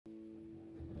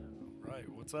Right,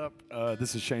 what's up?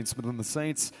 This is Shane Smith and the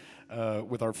Saints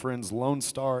with our friends Lone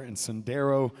Star and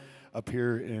Sendero up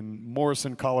here in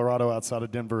Morrison, Colorado, outside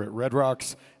of Denver at Red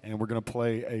Rocks, and we're going to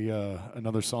play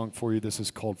another song for you. This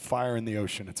is called Fire in the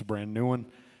Ocean. It's a brand new one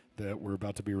that we're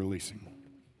about to be releasing.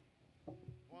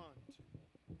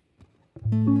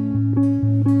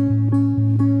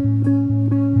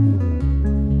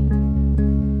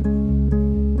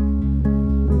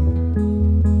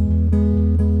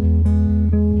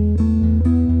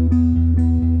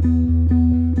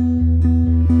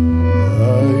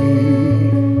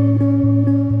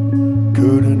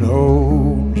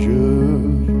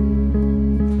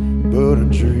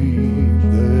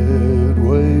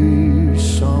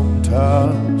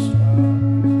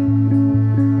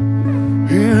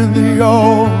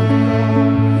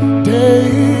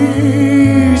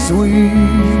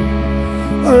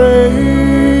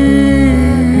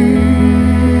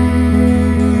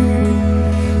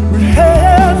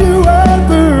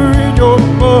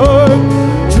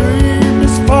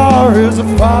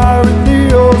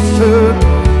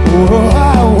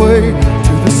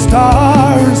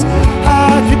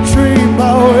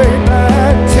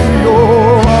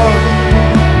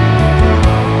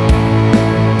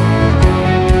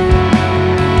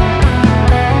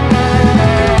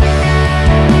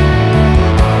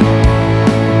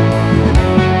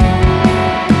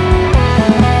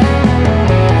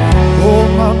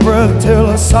 Till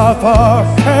a soft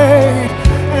arcade,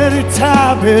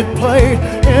 anytime it played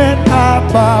in my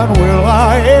mind. Will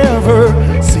I ever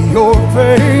see your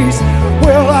face?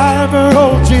 Will I ever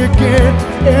hold you again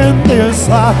in this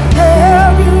life?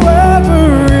 Have you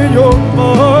ever in your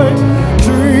mind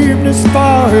dreamed as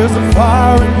far as a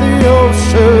fire in the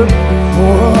ocean,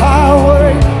 or a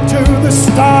highway to the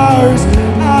stars?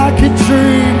 I could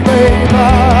dream, babe,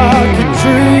 I could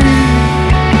dream.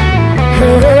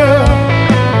 Yeah.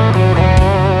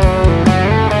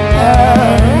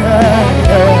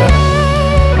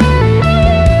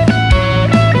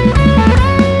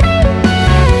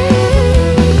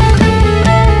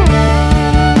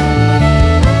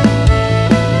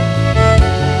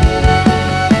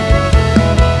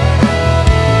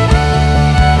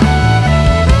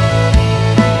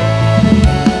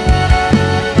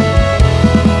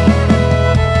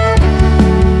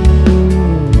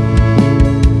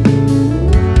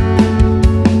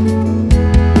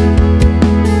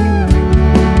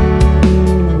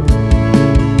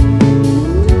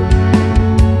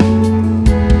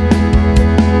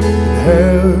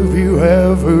 Have you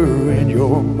ever in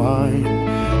your mind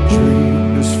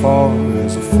dreamed as far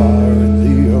as a fire in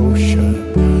the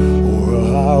ocean, or a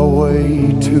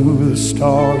highway to the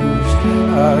stars?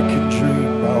 I could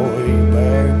dream my way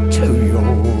back to your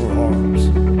arms,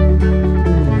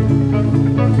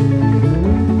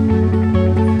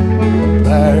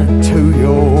 back to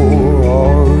your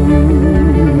arms.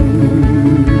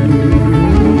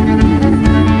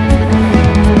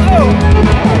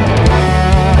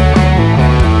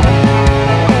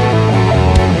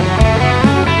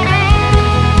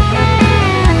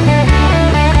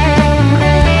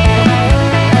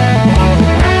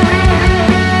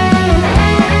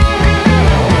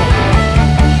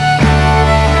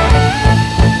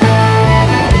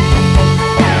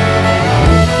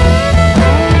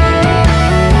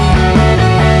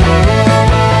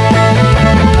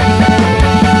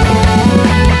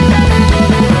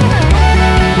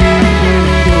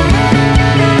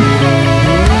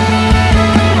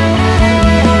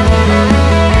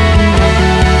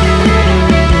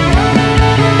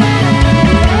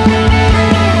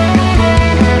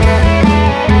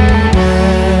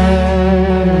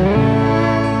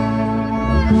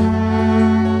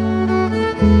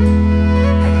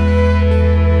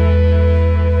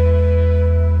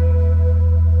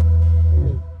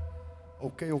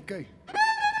 Okay.